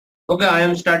Okay, I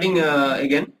am starting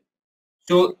again.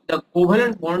 So the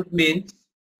covalent bond means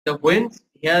the when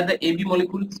here the AB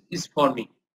molecules is forming.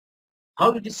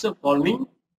 How it is forming?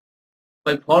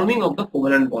 By forming of the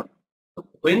covalent bond. So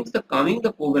when the coming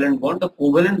the covalent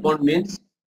bond means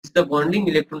the bonding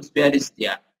electrons pair is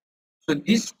there. So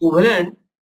this covalent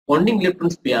bonding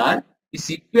electrons pair is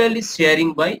equally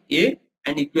sharing by A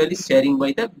and equally sharing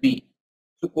by the B.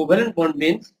 So covalent bond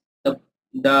means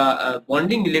the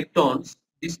bonding electrons,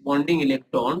 this bonding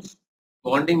electrons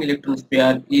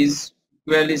pair is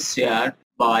equally shared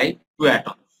by two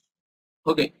atoms.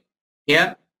 Okay,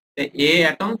 here the A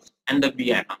atoms and the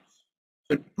B atoms.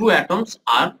 So two atoms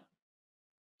are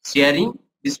sharing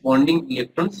this bonding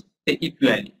electrons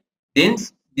equally. Then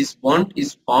this bond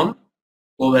is formed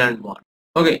covalent bond.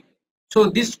 Okay, so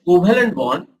this covalent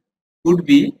bond could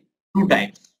be two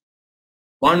types.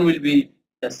 One will be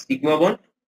the sigma bond,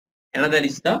 another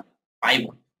is the pi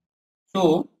bond.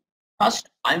 So first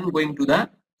I am going to the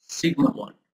sigma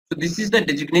bond. So this is the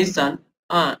designation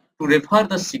to refer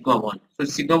the sigma bond. So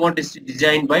sigma bond is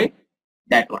designed by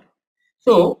that one.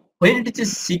 So when it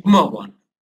is a sigma bond,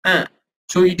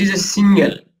 so it is a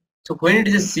single. So when it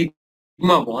is a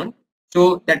sigma bond,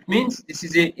 so that means this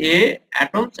is a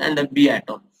atoms and the B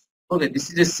atoms. Okay,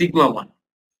 this is a sigma bond.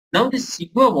 Now this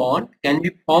sigma bond can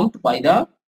be formed by the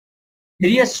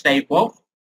various type of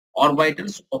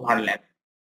orbitals overlap.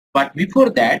 But before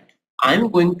that, I am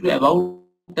going to about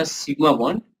the sigma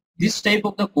bond. This type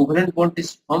of the covalent bond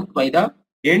is formed by the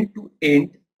end to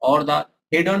end or the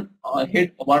head-on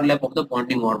head overlap of the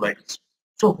bonding orbitals.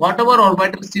 So whatever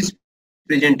orbitals is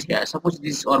present here, suppose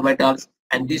these orbitals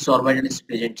and this orbital is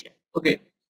present here. Okay,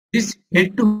 this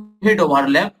head-to-head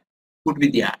overlap could be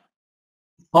there.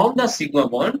 Form the sigma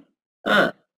bond,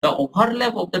 the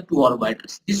overlap of the two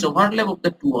orbitals. This overlap of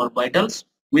the two orbitals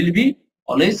will be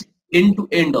always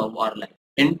end-to-end overlap.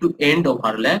 End-to-end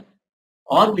overlap,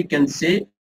 or we can say it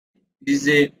is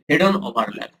a head-on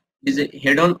overlap. It is a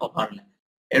head-on overlap.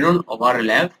 Head-on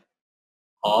overlap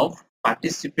of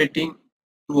participating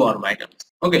two orbitals.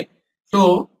 Okay,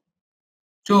 so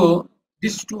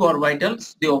these two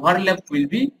orbitals, the overlap will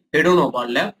be head-on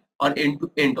overlap or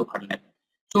end-to-end overlap.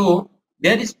 So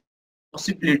there is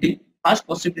possibility. First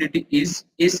possibility is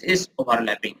SS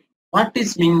overlapping. What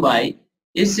is mean by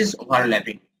SS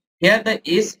overlapping? Here the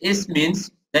SS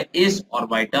means the S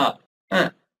orbital.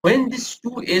 When these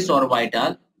two S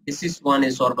orbital, this is one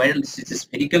S orbital, this is a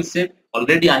spherical shape.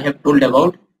 Already I have told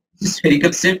about this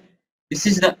spherical shape. This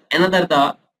is the another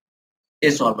the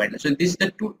S orbital. So this is the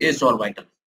two S orbitals.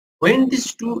 When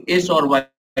these two S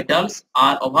orbitals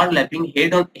are overlapping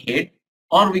head on head,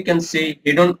 or we can say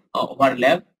head on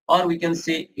overlap, or we can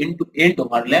say end to end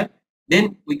overlap,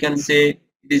 then we can say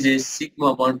it is a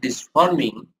sigma bond is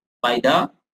forming by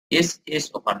the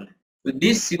SS overlap. So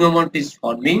this sigma bond is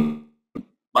forming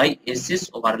by SS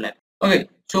overlap. Okay,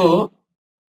 so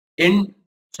end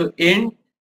to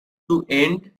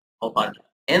end overlap.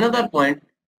 Another point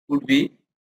would be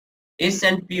S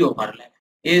and P overlap.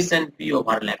 S and P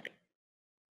overlap.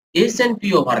 S and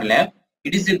P overlap.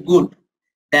 It is a good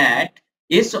that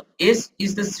S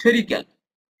is the spherical.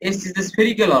 S is the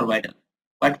spherical orbital,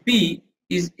 but P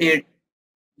is a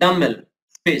dumbbell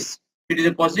space. It is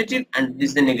a positive and this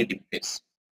is the negative phase.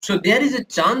 So there is a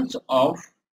chance of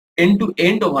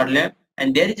end-to-end overlap,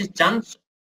 and there is a chance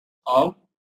of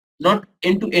not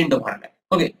end-to-end overlap.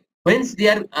 Okay, once they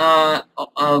are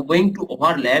going to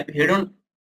overlap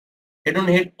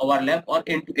head-on-head overlap or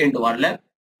end-to-end overlap,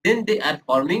 then they are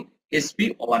forming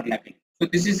SP overlapping. So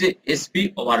this is a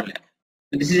SP overlap.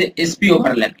 So this is a SP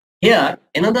overlap. Here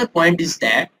another point is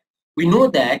that we know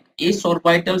that S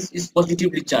orbitals is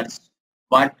positively charged,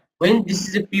 but when this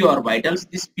is a P orbitals,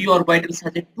 this P orbitals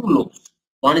has a two lobes.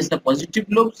 One is the positive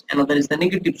lobes, another is the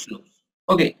negative lobes.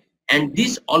 Okay, and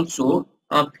this also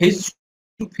phase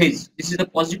to phase. This is the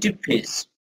positive phase.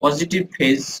 Positive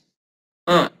phase.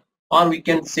 Or we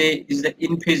can say is the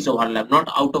in phase overlap,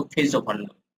 not out of phase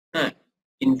overlap.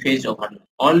 In phase overlap.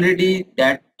 Already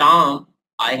that term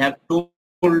I have told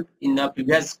in the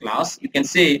previous class. You can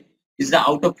say is the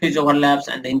out of phase overlaps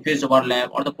and the in phase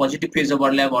overlap, or the positive phase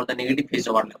overlap or the negative phase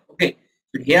overlap. Okay,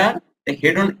 so here the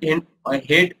head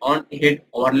on head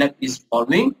overlap is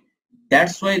forming.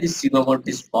 That's why this sigma bond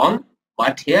is formed.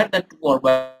 But here the two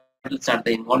orbitals are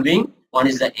the involving. One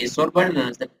is the S orbital and one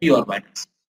is the P orbitals.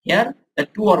 Here the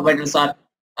two orbitals are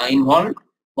involved.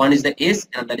 One is the S,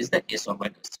 another is the S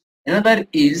orbitals. Another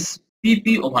is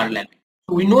PP overlapping.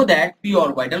 So we know that P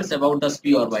orbitals, about the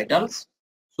P orbitals.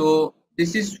 So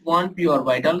this is one P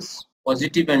orbitals,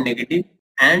 positive and negative,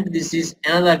 and this is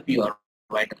another P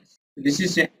orbitals. This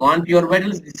is one P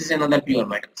orbitals, this is another P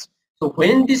orbitals. So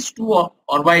when these two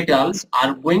orbitals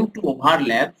are going to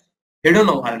overlap, head-on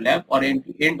overlap or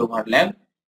end-to-end overlap,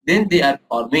 then they are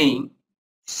forming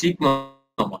sigma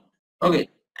 1. Okay,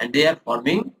 and they are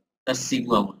forming the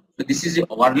sigma 1. So this is the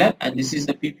overlap and this is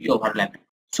the PP overlapping.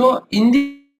 So in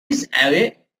this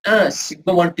way,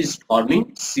 sigma 1 is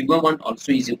forming. Sigma 1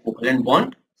 also is a covalent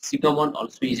bond. Sigma 1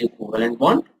 also is a covalent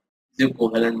bond. Is a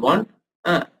covalent bond.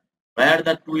 Where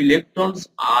the two electrons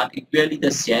are equally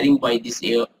the sharing by this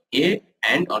A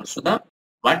and also the,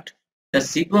 but the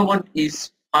sigma 1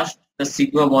 is first, the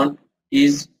sigma 1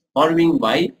 is forming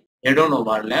by head-on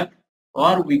overlap,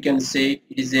 or we can say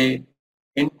it is a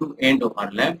end-to-end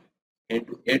overlap,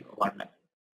 end-to-end overlap.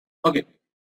 Okay.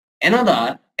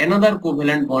 Another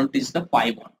covalent bond is the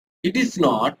pi bond. It is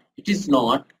not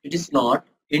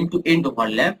end-to-end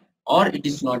overlap, or it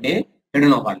is not a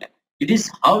head-on overlap. It is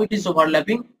how it is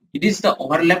overlapping. It is the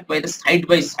overlap by the side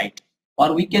by side,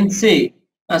 or we can say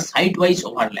a sidewise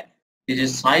overlap. It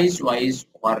is a size-wise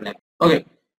overlap. Okay,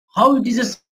 how it is a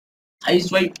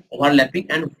size-wise overlapping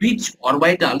and which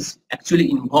orbitals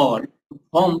actually involved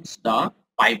forms the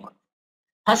pi bond.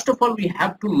 First of all, we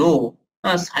have to know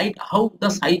how the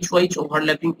side-wise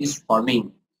overlapping is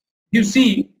forming. You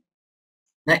see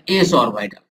the s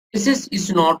orbital. S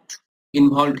is not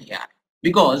involved here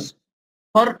because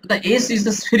for the s is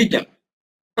the spherical.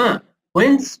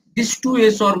 When these two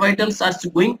s orbitals are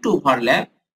going to overlap,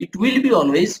 it will be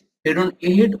always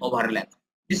head-on-head overlap.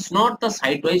 It's not the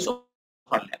sidewise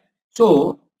overlap.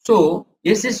 So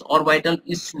SS orbital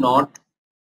is not,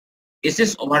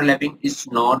 SS overlapping is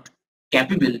not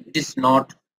capable. It is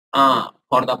not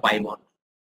for the pi bond.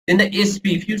 Then the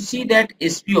SP, if you see that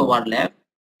SP overlap,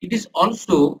 it is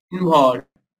also involved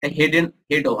a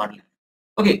head overlap.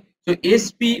 Okay, so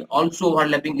SP also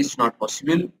overlapping is not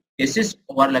possible. SS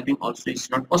overlapping also is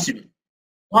not possible.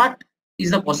 What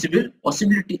is the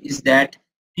possibility is that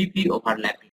PP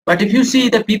overlapping. But if you see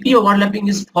the PP overlapping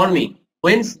is forming,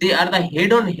 once they are the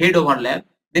head-on-head overlap,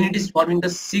 then it is forming the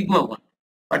sigma 1.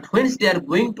 But once they are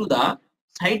going to the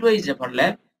sidewise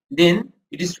overlap, then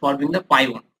it is forming the pi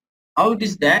 1. How it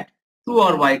is that? Two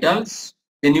orbitals,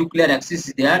 the nuclear axis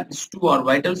is there, these two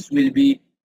orbitals will be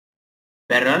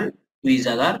parallel to each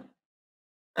other.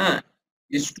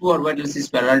 These two orbitals is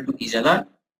parallel to each other.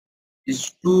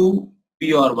 These two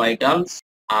p orbitals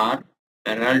are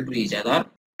parallel to each other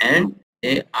and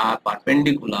they are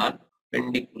perpendicular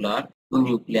to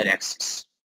nuclear axis.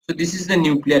 So this is the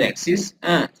nuclear axis.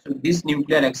 So this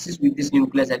nuclear axis with this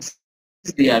nuclear axis,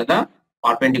 they are the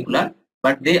perpendicular,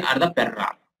 but they are the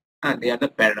parallel. They are the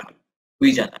parallel to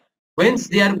each other. Once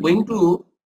they are going to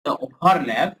the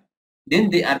overlap, then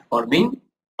they are forming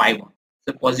pi bond.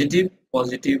 So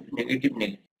positive, negative,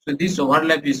 negative. So this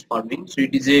overlap is forming. So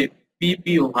it is a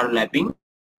PP overlapping,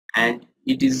 and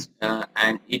it is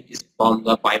formed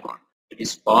the pi bond. It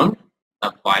is formed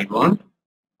the pi bond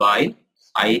by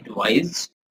sidewise.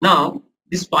 Now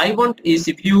this pi bond is,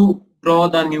 if you draw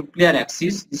the nuclear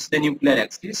axis, this is the nuclear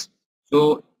axis.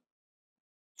 So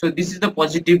this is the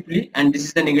positively and this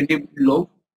is the negative lobe.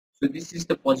 So this is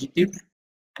the positive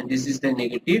and this is the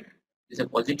negative. This is a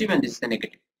positive and this is the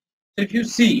negative. So if you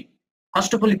see,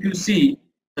 first of all, if you see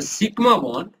the sigma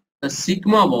bond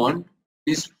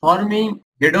is forming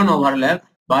head-on overlap,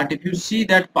 but if you see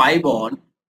that pi bond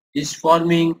is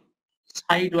forming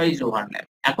sidewise overlap.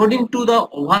 According to the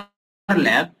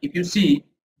overlap, if you see,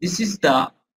 this is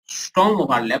the strong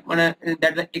overlap,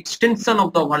 that the extension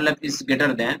of the overlap is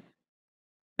greater than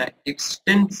the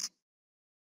extent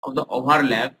of the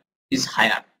overlap is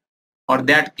higher for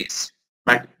that case,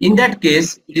 but in that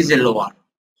case it is a lower.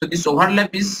 So this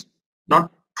overlap is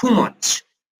not too much,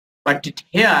 but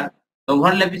here the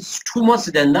overlap is too much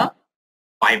than the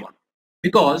pi bond,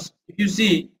 because if you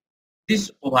see this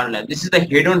overlap, this is the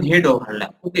head-on-head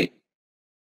overlap. Okay,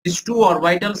 these two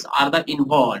orbitals are the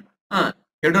involved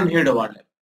head-on-head overlap,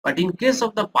 but in case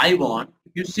of the pi bond,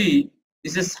 if you see,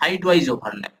 this is sidewise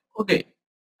overlap. Okay,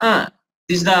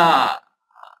 this is the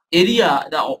area,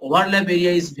 the overlap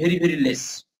area is very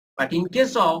less, but in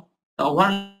case of the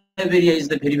overlap area is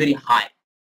the very high.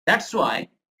 That's why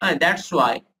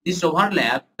this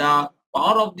overlap, the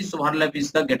power of this overlap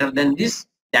is the greater than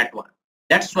that one.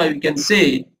 That's why we can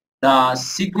say the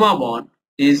sigma bond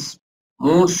is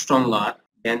more stronger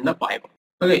than the pi bond.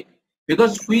 Okay,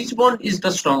 because which bond is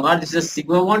the stronger? This is a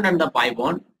sigma bond and the pi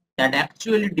bond, that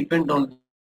actually depend on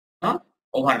the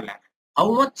overlap.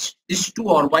 How much these two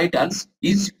orbitals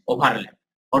is overlap.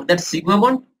 For that sigma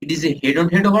bond, it is a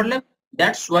head-on-head overlap.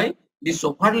 That's why this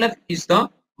overlap is the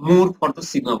more for the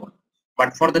sigma bond.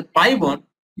 But for the pi bond,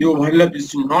 the overlap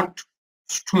is not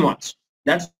too much.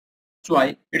 That's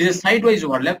why it is a sidewise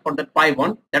overlap for the pi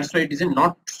bond. That's why it is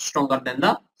not stronger than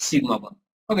the sigma bond.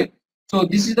 Okay, so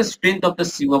this is the strength of the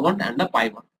sigma bond and the pi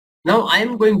bond. Now I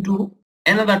am going to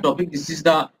another topic. This is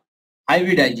the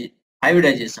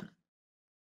hybridization.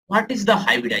 What is the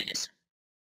hybridization?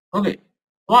 Okay,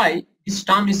 why this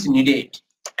term is needed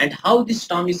and how this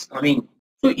term is coming.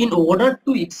 So in order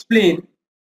to explain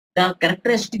the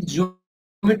characteristic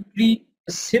geometry,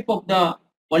 the shape of the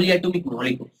polyatomic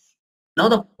molecules.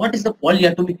 Now what is the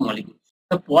polyatomic molecules?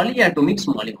 The polyatomic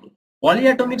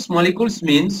molecules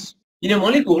means in a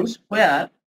molecules where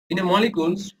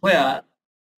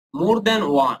more than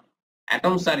one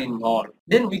atoms are involved,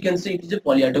 then we can say it is a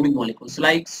polyatomic molecules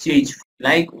like CH,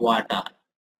 like water,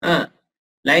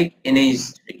 like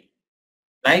NH3,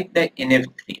 like the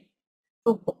NF3.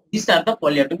 So these are the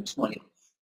polyatomic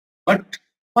molecules. But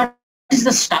what is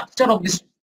the structure of this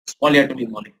polyatomic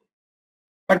molecule?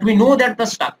 But we know that the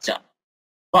structure.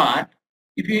 But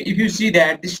if you see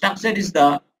that the structure is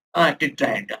the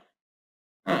tetrahedron.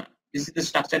 This is the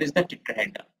structure is the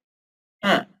tetrahedron.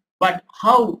 But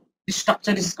how the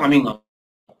structure is coming out?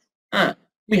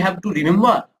 We have to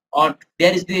remember, or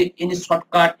there is the any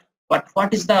shortcut. But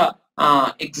what is the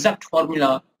exact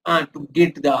formula to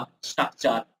get the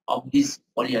structure of these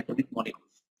polyatomic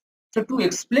molecules? So to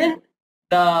explain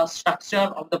the structure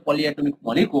of the polyatomic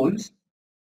molecules,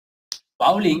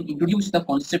 Pauling introduced the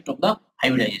concept of the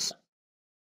hybridization.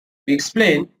 We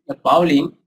explain that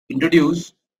Pauling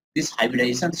introduced this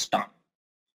hybridization term.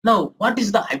 Now, what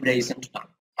is the hybridization term?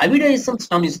 Hybridization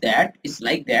term is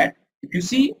like that. If you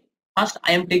see, first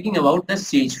I am taking about the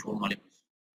CH4 molecules,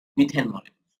 methane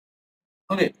molecules.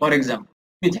 Okay, for example,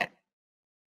 methane.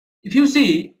 If you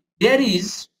see, there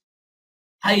is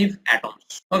 5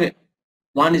 atoms. Okay,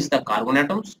 one is the carbon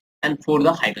atoms and 4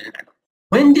 the hydrogen atoms.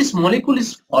 When this molecule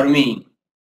is forming,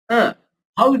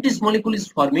 how this molecule is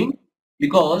forming?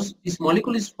 Because this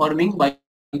molecule is forming by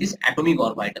this atomic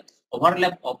orbitals,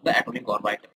 overlap of the atomic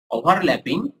orbital,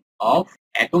 overlapping of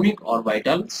atomic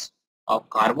orbitals of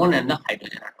carbon and the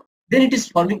hydrogen atom. Then it is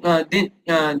forming.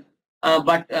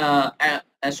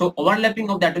 So overlapping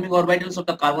of the atomic orbitals of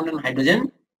the carbon and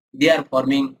hydrogen, they are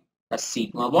forming the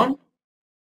sigma bond.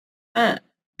 Then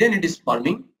it is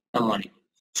forming the molecule.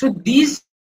 So this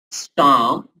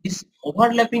term, this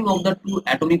overlapping of the two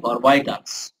atomic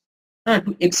orbitals,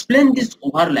 to explain this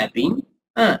overlapping,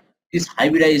 this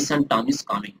hybridization term is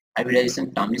coming.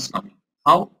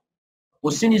 How?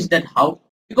 Question is that how?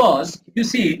 Because if you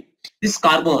see this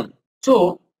carbon,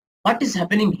 so what is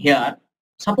happening here?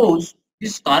 Suppose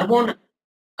this carbon,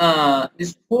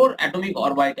 this 4 atomic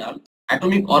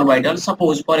orbitals.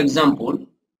 Suppose, for example,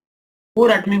 4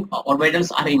 atomic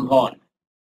orbitals are involved.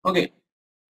 Okay,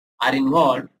 are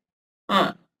involved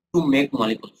to make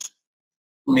molecules.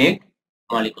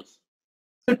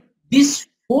 So these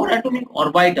 4 atomic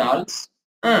orbitals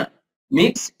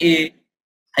makes a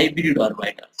hybrid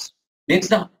orbitals.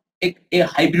 A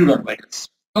hybrid orbitals.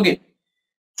 Okay.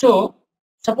 So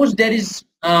suppose there is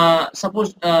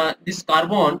this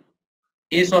carbon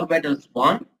s orbitals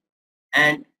 1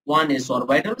 and 1 s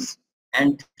orbitals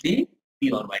and 3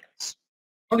 p orbitals.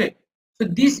 Okay. So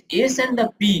this s and the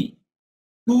p,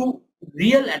 two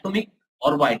real atomic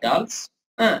orbitals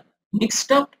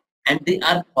mixed up, and they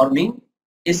are forming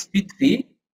sp3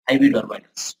 hybrid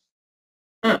orbitals.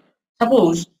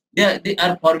 Suppose they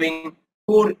are forming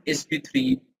 4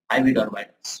 sp3 hybrid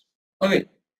orbitals. Okay,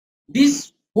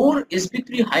 these 4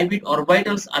 sp3 hybrid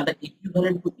orbitals are the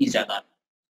equivalent to each other.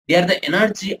 Their the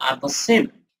energy are the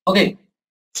same. Okay,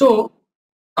 so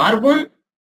carbon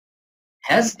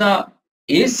has the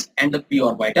s and the p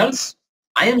orbitals.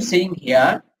 I am saying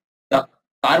here the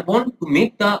carbon, to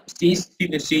make the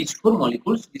CH4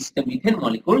 molecules, this is the methane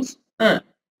molecules.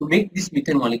 To make these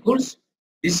methane molecules,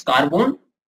 this carbon,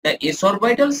 the s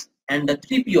orbitals and the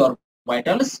 3 p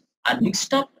orbitals are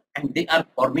mixed up, and they are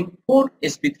forming 4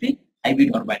 sp3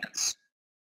 hybrid orbitals.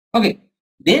 Okay,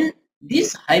 then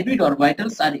these hybrid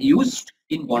orbitals are used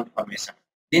in bond formation.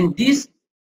 Then these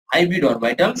hybrid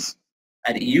orbitals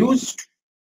are used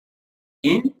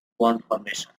in bond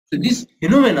formation. So this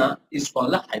phenomena is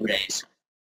called the hybridization.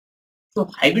 So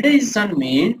hybridization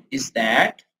means is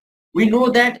that we know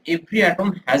that every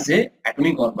atom has a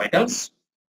atomic orbitals.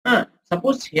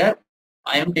 Suppose here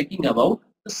I am taking about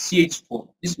the CH4,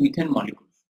 this methane molecule.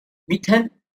 Methane,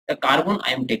 the carbon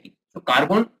I am taking. So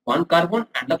carbon, 1 carbon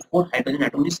and the 4 hydrogen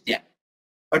atom is there.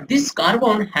 But this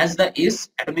carbon has the s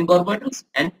atomic orbitals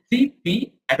and 3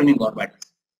 p atomic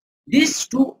orbitals. These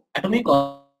two atomic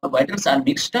orbitals are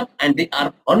mixed up, and they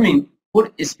are forming 4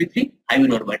 sp3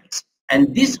 hybrid orbitals.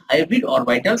 And these hybrid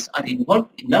orbitals are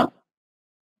involved in the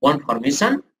bond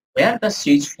formation, where the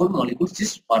CH4 molecules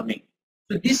is forming.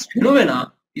 So this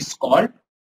phenomena is called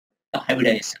the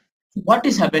hybridization. So what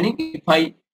is happening if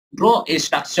I draw a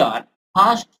structure?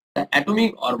 First, the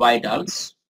atomic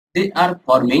orbitals, they are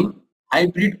forming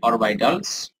hybrid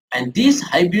orbitals, and these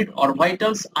hybrid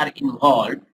orbitals are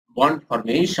involved bond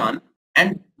formation,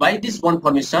 and by this bond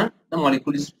formation the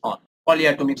molecule is formed,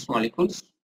 polyatomic molecules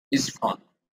is formed.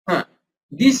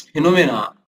 This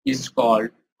phenomena is called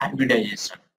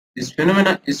hybridization. This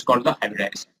phenomena is called the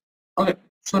hybridization. Okay,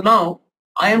 so now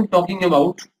I am talking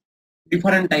about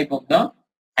different type of the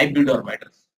hybrid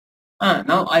orbitals.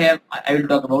 Now I will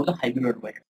talk about the hybrid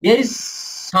orbital. There is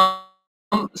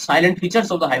some silent features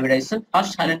of the hybridization.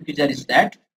 First silent feature is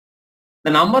that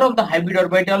the number of the hybrid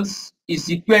orbitals is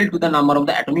equal to the number of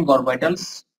the atomic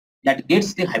orbitals that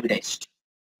gets the hybridized.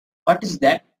 What is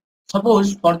that?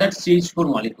 Suppose for that CH4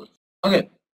 molecule. Okay,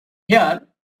 here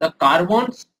the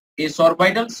carbons s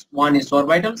orbitals, 1 s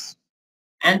orbitals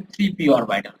and 3 p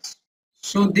orbitals.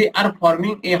 So they are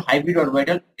forming a hybrid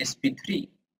orbital sp3.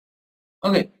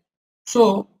 Okay,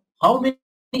 so how many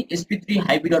sp3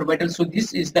 hybrid orbitals? So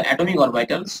this is the atomic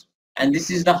orbitals and this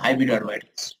is the hybrid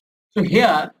orbitals. So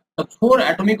here the 4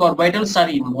 atomic orbitals are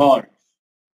involved.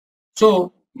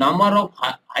 So number of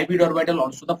hybrid orbital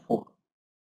also the 4.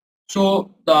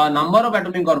 So the number of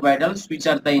atomic orbitals which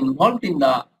are the involved in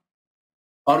the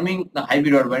forming the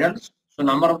hybrid orbitals. So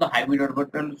number of the hybrid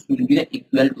orbitals will be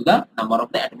equal to the number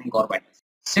of the atomic orbitals.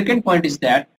 Second point is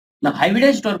that the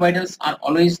hybridized orbitals are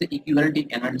always the equivalent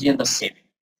in energy and the same.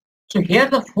 So here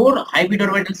the 4 hybrid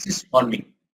orbitals is forming.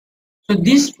 So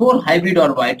these 4 hybrid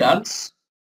orbitals,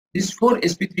 these 4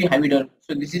 sp3 hybrid orbitals,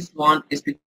 so this is one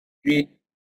sp3,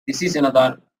 this is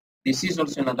another, this is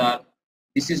also another,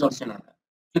 this is also another.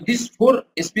 So these 4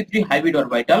 sp3 hybrid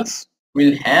orbitals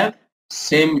will have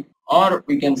same, or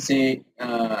we can say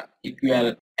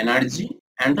equal energy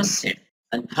and the same.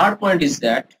 And third point is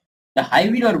that the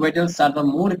hybrid orbitals are the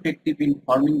more effective in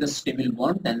forming the stable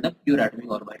bond than the pure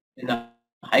atomic orbital. And the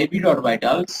hybrid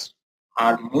orbitals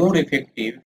are more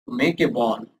effective to make a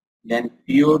bond than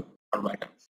pure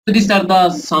orbitals. So these are the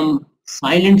some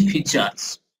silent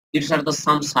features. These are the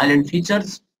some silent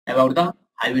features about the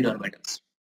hybrid orbitals.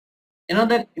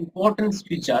 Another important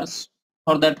features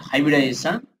for that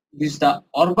hybridization is the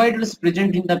orbitals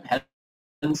present in the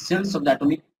valence shells of the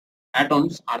atomic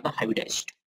atoms are the hybridized.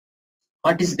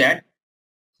 What is that?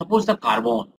 Suppose the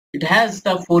carbon, it has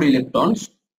the 4 electrons.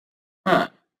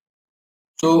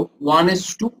 So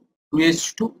 1s2,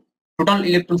 2s2, total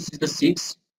electrons is the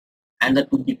 6 and the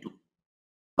 2p2.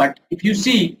 But if you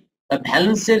see the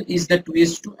valence shell is the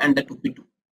 2s2 and the 2p2.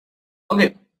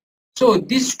 Okay, so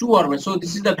these two orbitals, so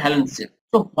this is the valence shell.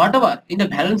 So whatever in the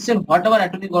valence shell, whatever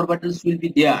atomic orbitals will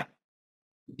be there,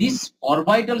 these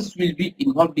orbitals will be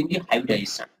involved in the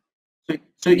hybridization.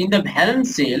 So in the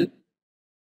valence shell,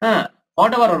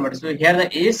 whatever orbitals, so here the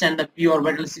s and the p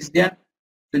orbitals is there.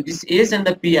 So this s and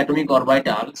the p atomic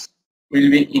orbitals will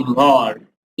be involved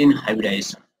in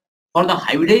hybridization. For the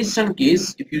hybridization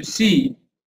case, if you see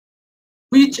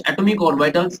which atomic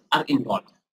orbitals are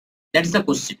involved, that's the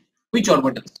question. Which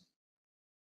orbitals?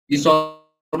 These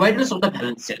orbitals of the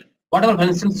valence shell. Whatever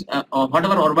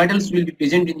orbitals will be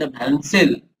present in the valence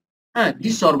shell,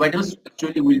 these orbitals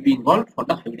actually will be involved for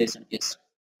the hybridization case.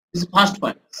 This is the first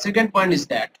point. Second point is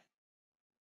that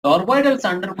the orbitals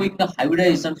undergoing the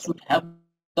hybridization should have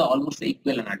the almost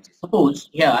equal energy. Suppose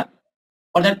here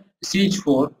for that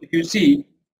CH4, if you see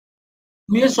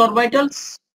 2s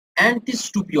orbitals and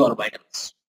these 2p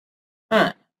orbitals,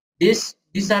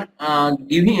 these are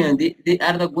giving they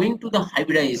are the going to the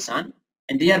hybridization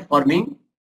and they are forming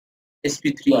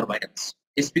sp3 orbitals,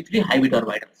 sp3 hybrid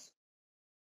orbitals.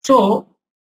 So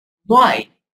why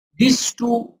these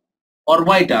two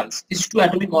orbitals, these two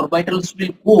atomic orbitals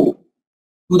will go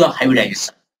to the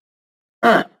hybridization?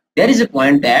 There is a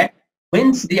point that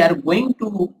once they are going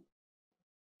to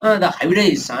the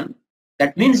hybridization,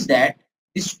 that means that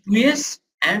this 2s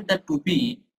and the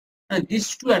 2p,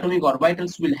 these two atomic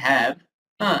orbitals will have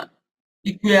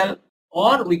equal,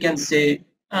 or we can say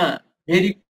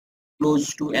very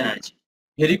close to energy,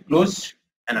 very close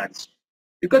energy.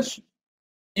 Because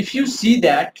if you see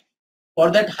that for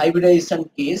that hybridization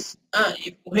case,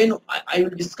 when I will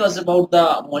discuss about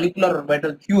the molecular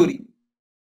orbital theory,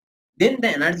 then the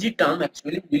energy term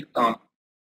actually will come,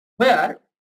 where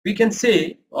we can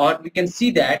say, or we can see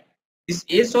that these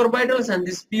s orbitals and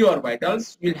these p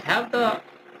orbitals will have the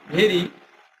very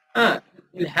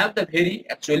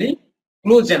actually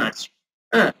close energy.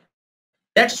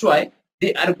 That's why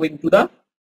they are going to the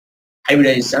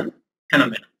hybridization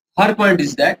phenomena. Third point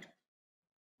is that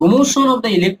promotion of the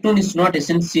electron is not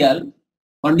essential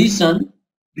condition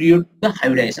period the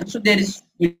hybridization. So there is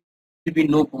will be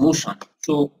no promotion.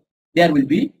 So there will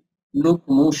be no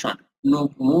promotion. No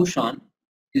promotion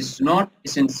is not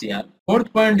essential.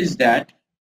 Fourth point is that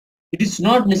it is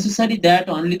not necessary that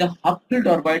only the half-filled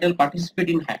orbital participate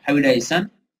in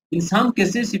hybridization. In some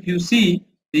cases, if you see,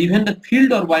 even the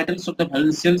filled orbitals of the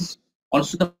valence shells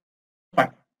also the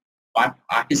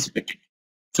participated.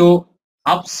 So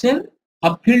half shell,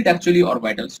 half filled actually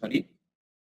orbitals, sorry,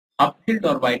 half filled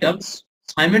orbitals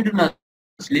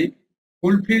simultaneously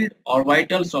full filled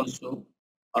orbitals also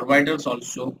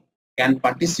can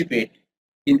participate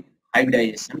in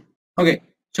hybridization. Okay,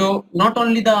 so not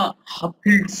only the half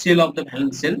filled shell of the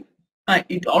valence shell,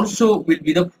 it also will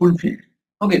be the full filled.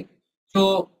 Okay,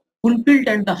 so full filled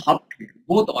and the half filled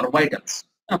both orbitals,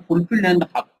 full filled and the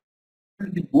half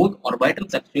both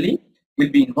orbitals actually will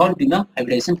be involved in the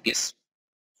hybridization case.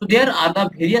 So there are the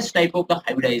various type of the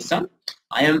hybridization.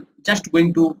 I am just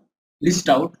going to list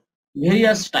out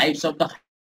various types of the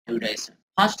hybridization.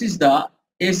 First is the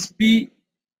sp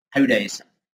hybridization.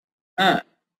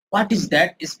 What is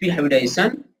that sp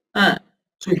hybridization?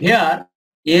 So here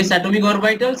s atomic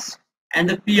orbitals and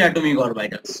the p atomic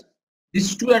orbitals.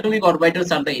 These two atomic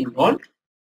orbitals are the involved.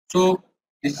 So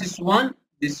this is one,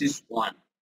 this is one.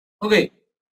 Okay,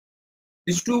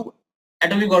 these two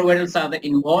atomic orbitals are the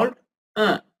involved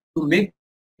to make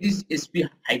this sp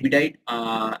hybrid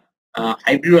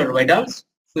orbitals.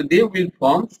 So they will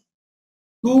form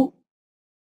two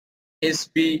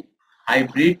sp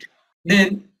hybrid.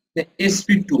 Then the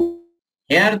sp2.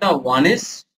 Here the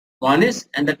 1s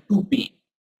and the 2p.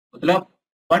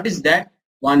 What is that?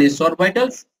 1s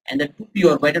orbitals and the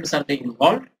 2p orbitals are the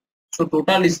involved. So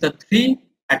total is the 3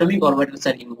 atomic orbitals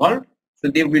are involved. So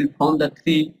they will form the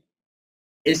 3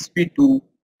 sp2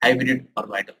 hybrid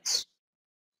orbitals.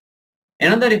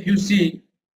 Another, if you see,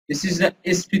 this is the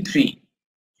sp3.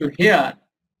 So here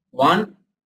one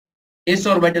s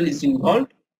orbital is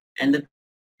involved and the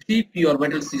 3p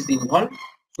orbitals is involved.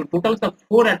 So total the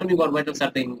 4 atomic orbitals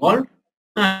are involved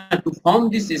to form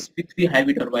this sp3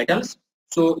 hybrid orbitals.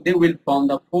 So they will form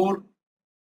the 4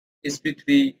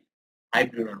 sp3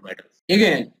 hybrid orbitals.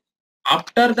 Again,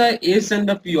 after the s and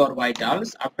the p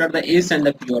orbitals,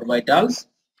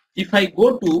 if I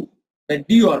go to the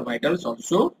d orbitals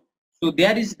also, so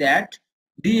there is that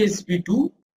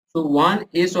dsp2. So one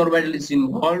s orbital is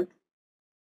involved,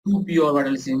 2 p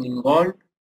orbital is involved,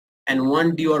 and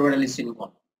 1 d orbital is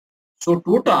involved. So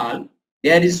total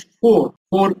there is 4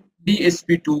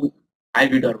 dsp2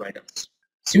 hybrid orbitals.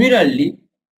 Similarly,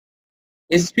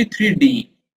 sp3d,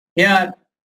 here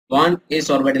 1 s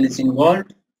orbital is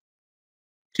involved,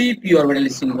 3 p orbital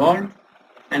is involved,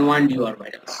 and 1 d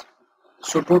orbitals.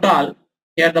 So total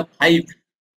here the 5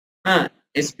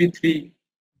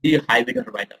 sp3d hybrid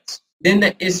orbitals. Then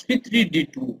the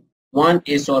sp3d2, 1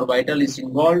 s orbital is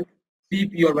involved, 3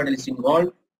 p orbital is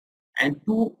involved, and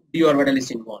 2 d orbital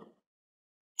is involved.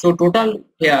 So total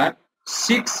here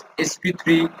 6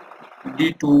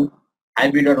 sp3d2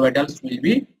 hybrid orbitals will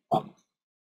be formed.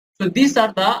 So these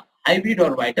are the hybrid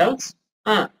orbitals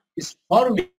is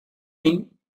forming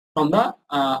from the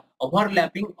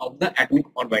overlapping of the atomic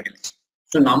orbitals.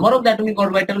 So number of the atomic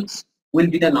orbitals will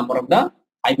be the number of the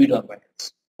hybrid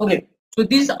orbitals. Okay, so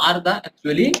these are the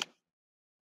actually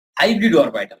hybrid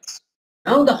orbitals.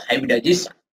 Now the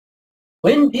hybridization.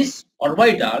 When these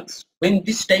orbitals, when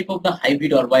this type of the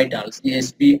hybrid orbitals, the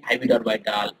sp hybrid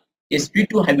orbital,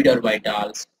 sp2 hybrid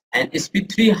orbitals, and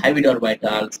sp3 hybrid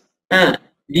orbitals,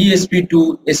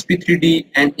 dsp2, sp3d,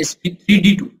 and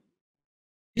sp3d2,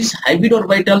 these hybrid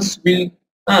orbitals will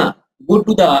go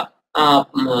to the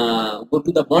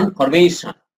bond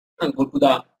formation.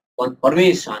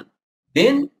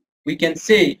 Then we can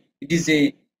say it is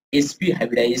a sp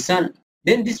hybridization.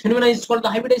 Then this phenomenon is called the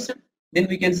hybridization. Then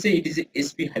we can say it is a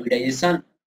sp hybridization.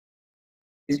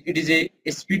 It is a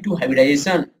sp2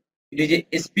 hybridization. It is a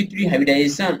sp3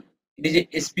 hybridization. It is a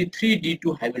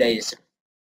sp3d2 hybridization.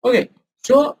 Okay,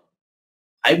 so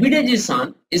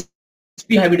hybridization is sp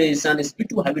hybridization,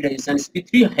 sp2 hybridization,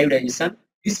 sp3 hybridization.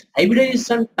 These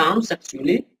hybridization terms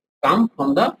actually come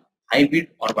from the hybrid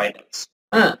orbitals.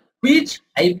 Which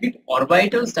hybrid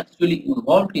orbitals actually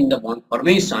involved in the bond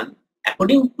formation?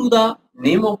 According to the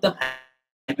name of the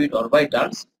hybrid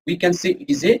orbitals, we can say it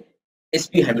is a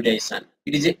sp hybridization,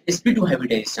 it is a sp2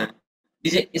 hybridization,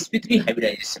 it is a sp3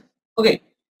 hybridization. Okay,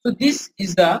 so this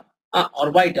is the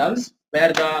orbitals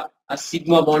where the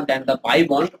sigma bond and the pi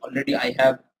bond already I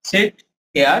have said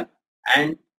here,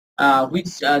 and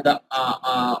which the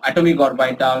atomic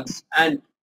orbitals and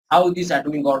how these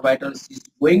atomic orbitals is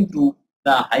going to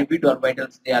the hybrid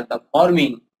orbitals they are the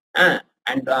forming, and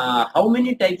and how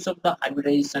many types of the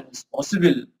hybridization is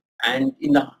possible, and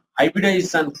in the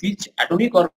hybridization which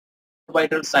atomic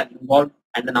orbitals are involved,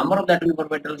 and the number of the atomic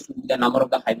orbitals will be the number of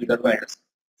the hybrid orbitals.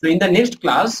 So in the next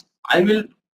class I will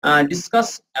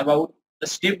discuss about the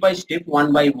step by step,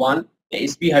 one by one, the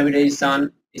sp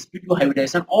hybridization, sp2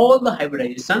 hybridization, all the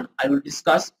hybridization I will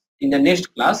discuss in the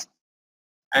next class,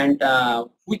 and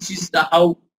which is the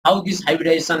how this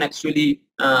hybridization actually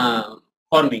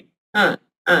forming. Uh,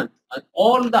 uh,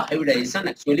 all the hybridization,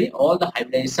 actually all the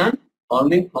hybridization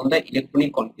forming from the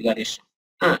electronic configuration.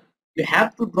 You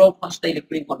have to draw first the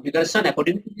electronic configuration.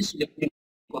 According to this electronic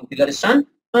configuration,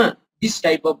 this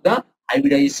type of the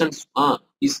hybridization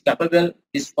is capable,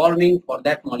 is forming for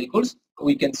that molecules,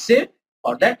 we can say,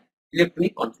 for that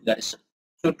electronic configuration.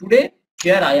 So today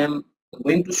here I am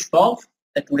going to stop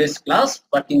the today's class,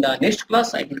 but in the next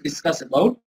class I will discuss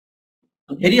about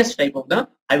various type of the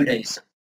hybridization.